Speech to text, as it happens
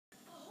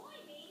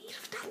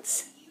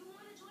dance.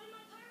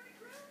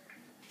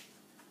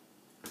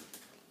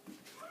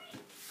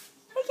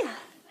 Hiya.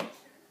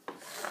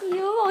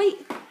 You alright?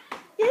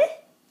 Yeah?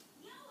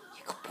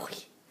 You good boy.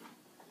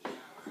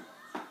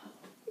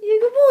 You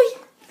good boy.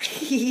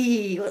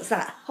 What's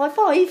that? High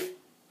five?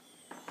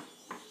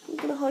 You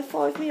gonna high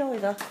five me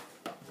either?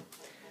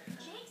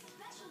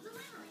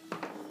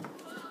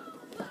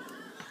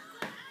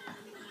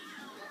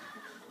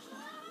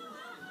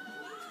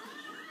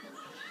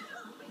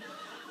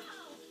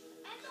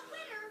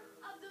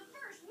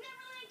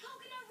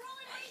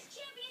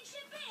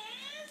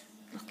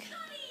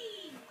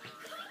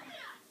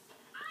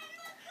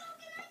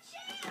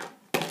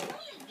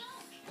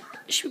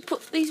 Should we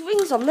put these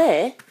rings on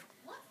there?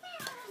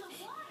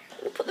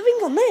 Put the ring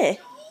on there.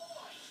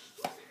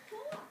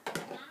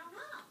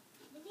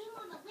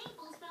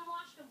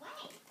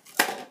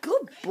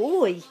 Good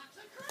boy.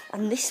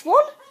 And this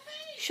one?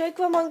 Show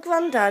Grandma and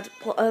Grandad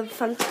what a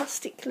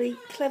fantastically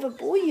clever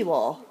boy you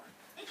are.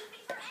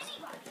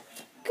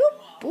 Good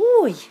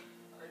boy.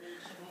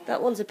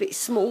 That one's a bit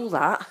small,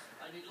 that.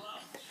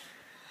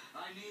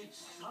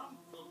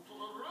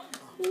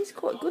 He's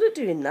quite good at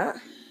doing that.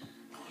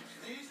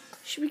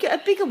 Should we get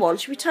a bigger one?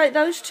 Should we take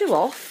those two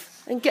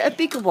off and get a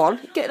bigger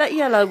one? Get that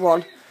yellow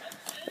one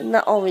and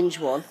that orange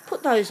one.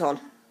 Put those on.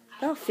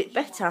 They'll fit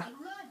better.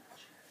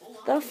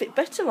 They'll fit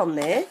better on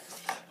there.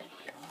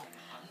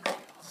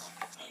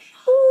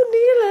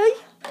 Oh,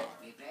 nearly.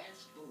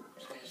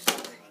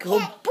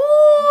 Good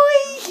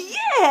boy.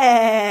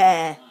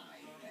 Yeah.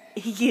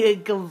 You're a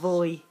good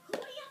boy.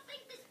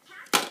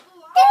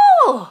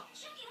 Oh,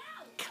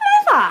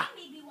 clever.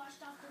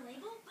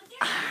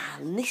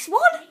 And this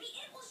one?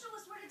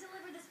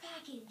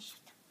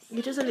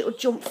 He does a little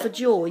jump for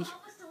joy.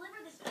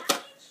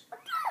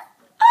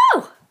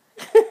 Oh!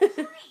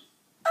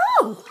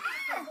 Oh!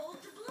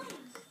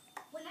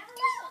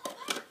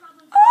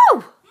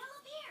 Oh!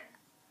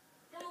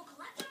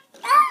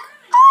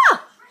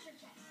 Ah!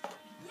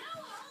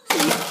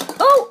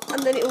 Oh!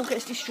 And then it all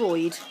gets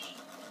destroyed.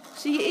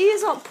 So your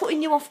ears aren't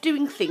putting you off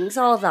doing things,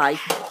 are they?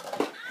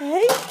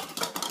 Hey?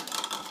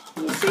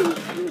 You seem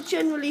you're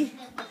generally...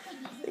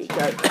 There you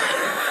go.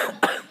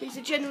 He's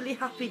a generally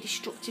happy,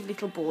 destructive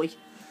little boy.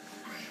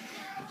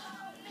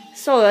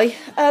 Sorry,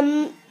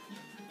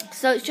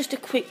 so it's just a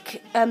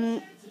quick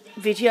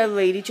video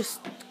really, just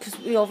because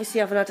we obviously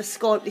haven't had a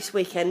Skype this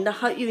weekend. I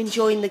hope you're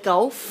enjoying the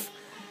golf.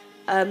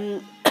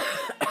 I'm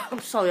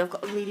sorry, I've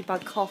got a really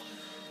bad cough.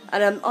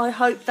 And I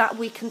hope that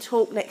we can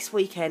talk next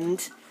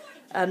weekend.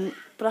 But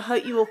I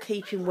hope you're all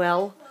keeping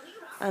well.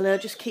 And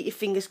just keep your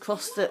fingers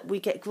crossed that we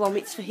get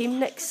grommets for him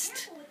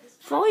next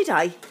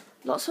Friday.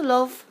 Lots of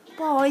love.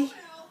 Bye.